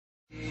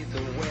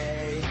the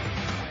way.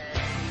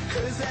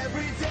 'Cause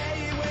every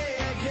day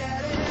we're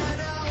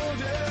getting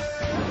older,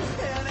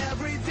 and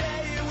every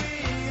day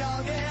we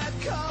all get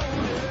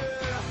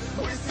colder.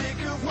 We're sick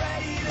of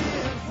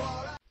waiting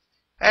for.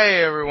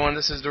 Hey everyone,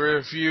 this is the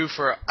review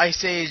for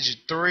Ice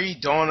Age 3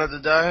 Dawn of the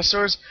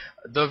Dinosaurs,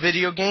 the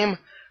video game.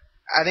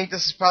 I think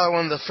this is probably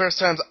one of the first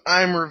times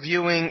I'm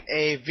reviewing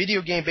a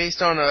video game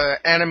based on an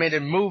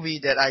animated movie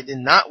that I did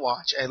not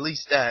watch, at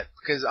least that,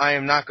 because I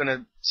am not going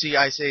to see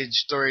Ice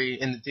Age 3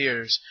 in the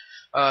theaters.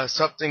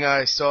 Something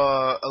I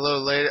saw a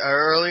little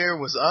earlier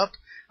was Up.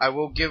 I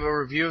will give a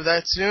review of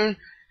that soon.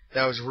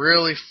 That was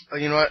really,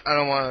 you know what, I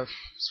don't want to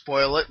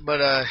spoil it,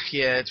 but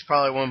yeah, it's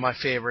probably one of my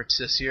favorites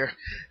this year.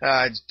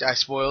 I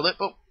spoiled it,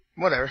 but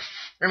whatever.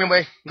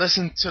 Anyway,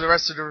 listen to the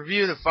rest of the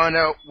review to find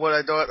out what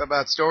I thought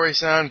about story,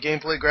 sound,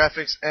 gameplay,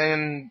 graphics,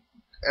 and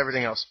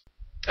everything else.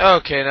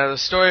 Okay, now the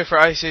story for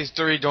Ice Age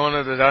 3 Dawn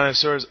of the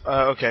Dinosaurs,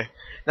 okay.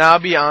 Now, I'll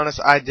be honest,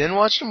 I didn't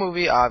watch the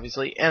movie,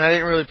 obviously, and I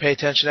didn't really pay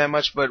attention that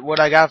much, but what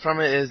I got from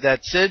it is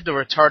that Sid, the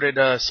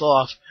retarded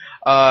sloth,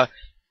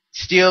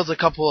 steals a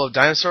couple of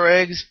dinosaur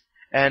eggs,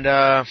 and,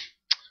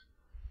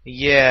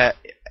 yeah,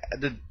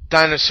 the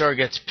dinosaur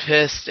gets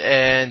pissed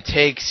and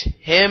takes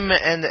him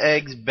and the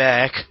eggs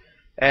back,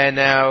 and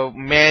now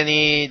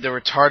Manny, the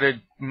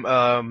retarded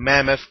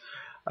mammoth,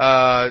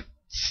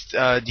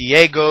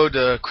 Diego,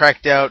 the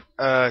cracked out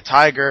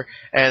tiger,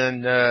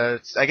 and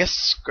I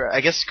guess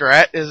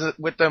Scrat is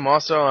with them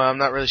also. I'm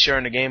not really sure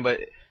in the game, but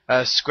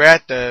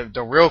Scrat, the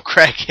real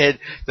crackhead,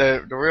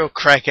 the real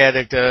crack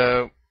addict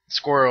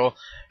squirrel,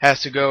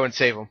 has to go and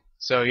save him.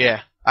 So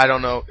yeah, I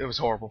don't know. It was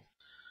horrible.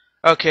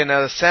 Okay, now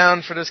the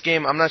sound for this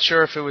game, I'm not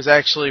sure if it was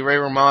actually Ray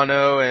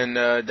Romano and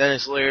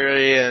Dennis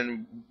Leary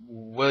and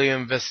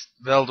William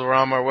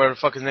Valderrama, or whatever the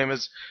fuck his name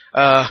is.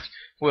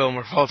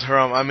 Wilmer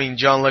Valderrama, I mean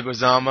John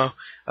Leguizamo.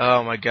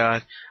 Oh my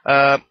god.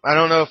 I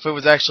don't know if it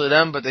was actually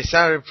them, but they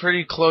sounded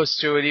pretty close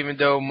to it, even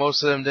though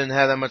most of them didn't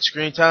have that much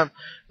screen time.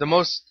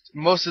 Most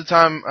of the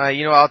time,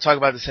 you know, I'll talk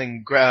about this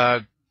in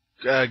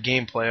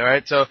gameplay,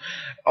 alright? So,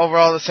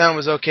 overall the sound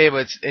was okay,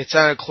 but it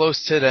sounded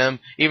close to them,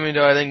 even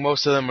though I think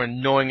most of them are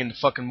annoying in the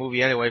fucking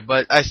movie anyway,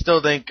 but I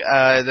still think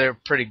they're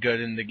pretty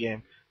good in the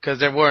game, because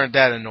they weren't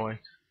that annoying.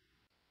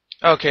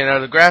 Okay, now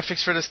the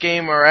graphics for this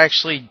game are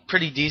actually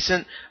pretty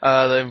decent.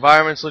 The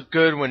environments look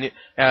good when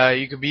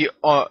you could be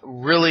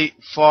really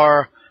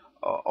far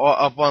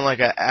up on like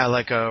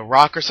a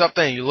rock or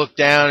something, and you look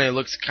down and it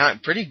looks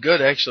pretty good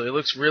actually. It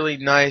looks really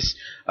nice.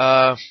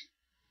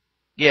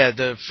 Yeah,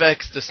 the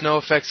snow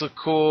effects look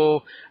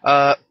cool.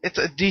 It's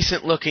a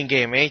decent looking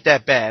game. It ain't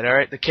that bad,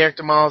 alright? The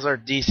character models are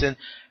decent.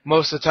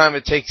 Most of the time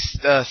it takes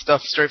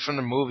stuff straight from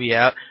the movie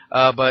out.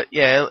 But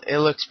yeah, it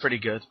looks pretty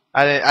good.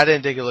 I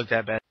didn't think it looked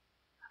that bad.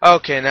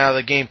 Okay, now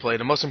the gameplay,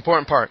 the most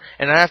important part.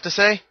 And I have to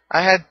say,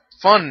 I had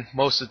fun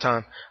most of the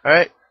time.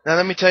 Alright? Now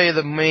let me tell you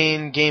the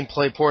main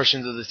gameplay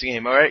portions of this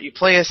game, alright? You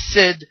play as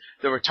Sid,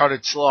 the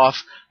retarded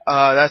sloth.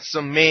 That's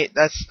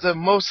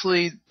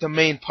mostly the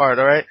main part,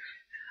 alright?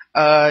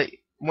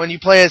 When you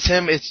play as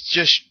him, it's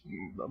just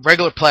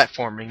regular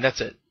platforming,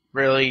 that's it.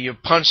 Really, you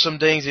punch some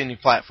things and you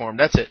platform,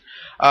 that's it.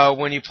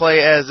 When you play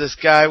as this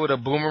guy with a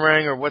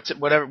boomerang, or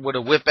whatever, with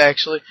a whip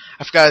actually,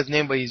 I forgot his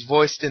name, but he's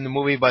voiced in the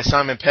movie by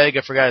Simon Pegg,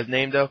 I forgot his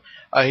name though.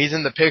 He's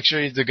in the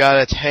picture, he's the guy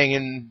that's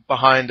hanging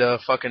behind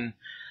fucking,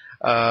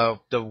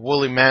 the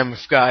woolly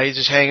mammoth guy. He's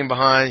just hanging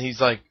behind,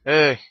 he's like,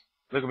 hey,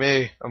 look at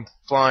me, I'm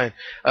flying.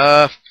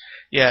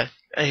 Yeah.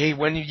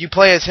 When you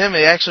play as him,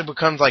 it actually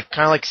becomes kind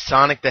of like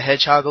Sonic the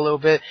Hedgehog a little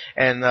bit,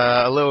 and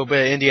a little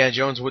bit of Indiana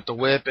Jones with the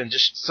whip, and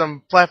just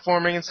some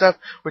platforming and stuff,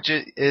 which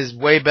is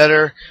way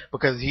better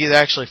because he's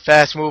actually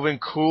fast moving,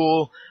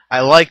 cool. I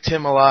liked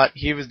him a lot.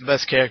 He was the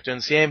best character in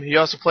this game. He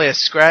also plays as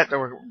Scrat,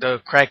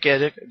 the crack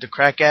addict.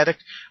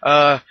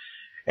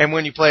 And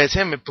when you play as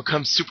him, it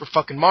becomes Super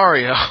fucking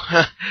Mario,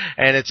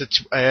 and it's a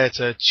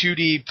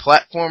 2D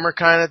platformer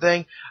kind of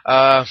thing.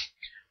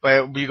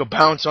 But you can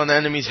bounce on the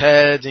enemies'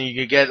 heads, and you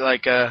can get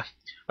well,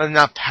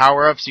 not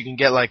power-ups. You can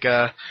get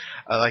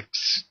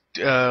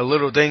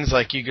little things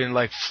like you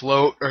can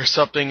float or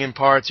something in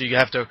parts. Or you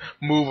have to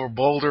move a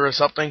boulder or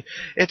something.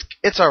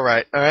 It's all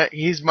right.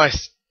 He's my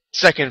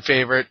second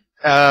favorite.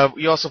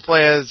 You also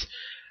play as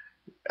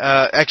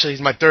actually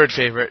he's my third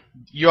favorite.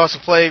 You also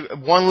play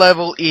one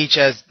level each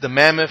as the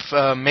mammoth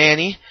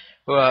Manny.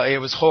 It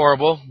was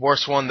horrible,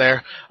 worst one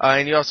there.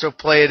 And you also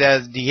played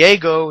as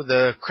Diego,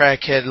 the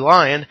crackhead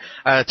lion,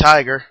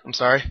 tiger, I'm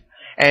sorry,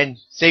 and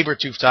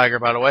saber-tooth tiger,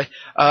 by the way.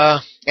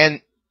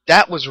 And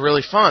that was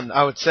really fun,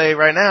 I would say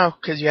right now,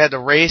 because you had to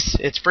race.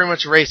 It's pretty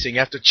much racing. You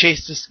have to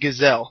chase this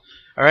gazelle.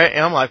 Alright,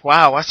 and I'm like,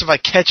 wow, watch if I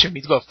catch him,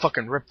 he's gonna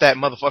fucking rip that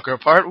motherfucker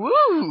apart.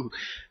 Woo!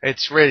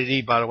 It's ready to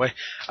eat, by the way.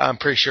 I'm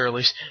pretty sure, at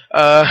least.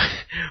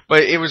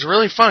 But it was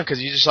really fun, because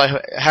you just,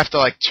 have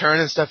to, turn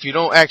and stuff. You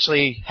don't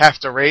actually have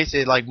to race.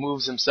 It,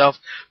 moves himself.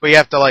 But you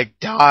have to,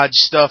 dodge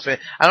stuff. And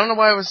I don't know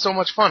why it was so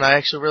much fun. I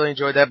actually really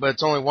enjoyed that, but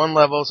it's only one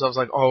level, so I was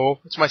like, oh,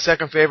 it's my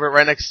second favorite,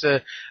 right next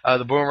to,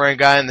 the boomerang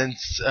guy, and then,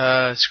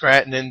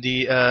 Scrat, and then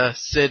the,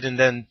 Sid, and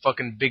then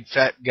fucking big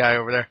fat guy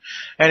over there.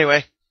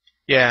 Anyway,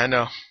 yeah, I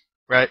know.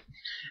 right?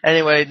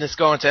 Anyway, let's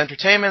go into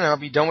entertainment, and I'll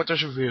be done with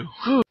this review.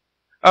 Whew.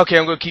 Okay,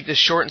 I'm going to keep this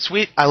short and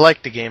sweet. I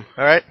like the game,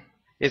 alright?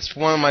 It's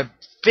one of my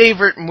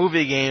favorite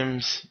movie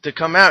games to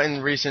come out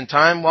in recent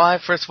time. Why?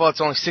 First of all,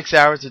 it's only 6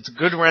 hours. It's a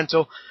good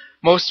rental.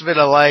 Most of it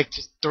I liked.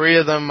 3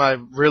 of them I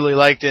really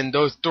liked. And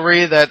those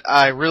 3 that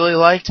I really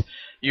liked,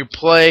 you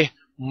play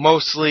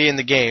mostly in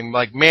the game.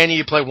 Like Manny,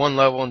 you play 1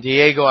 level, and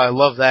Diego, I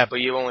love that,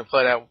 but you only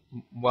play that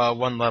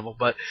 1 level.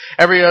 But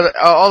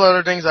all the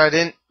other things I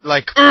didn't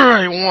like.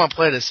 I want to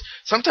play this.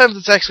 Sometimes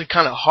it's actually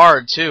kind of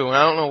hard too, and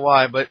I don't know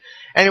why. But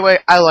anyway,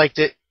 I liked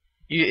it.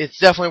 It's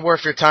definitely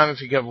worth your time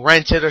if you get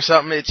rented or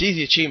something. It's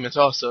easy achievements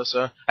also,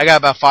 so I got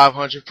about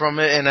 500 from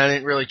it, and I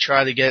didn't really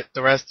try to get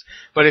the rest.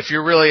 But if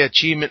you're really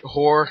achievement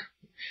whore,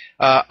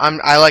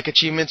 I like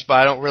achievements, but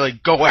I don't really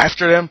go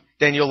after them,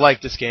 then you'll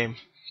like this game.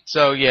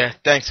 So yeah,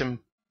 thanks, and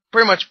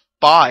pretty much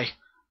bye.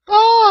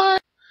 Bye!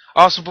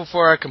 Also,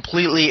 before I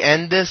completely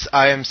end this,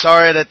 I am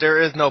sorry that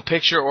there is no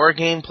picture or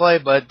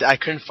gameplay, but I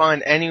couldn't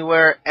find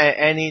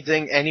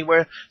anything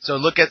anywhere, so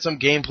look at some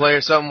gameplay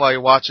or something while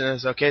you're watching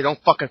this, okay?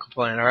 Don't fucking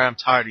complain, alright? I'm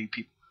tired of you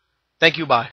people. Thank you, bye.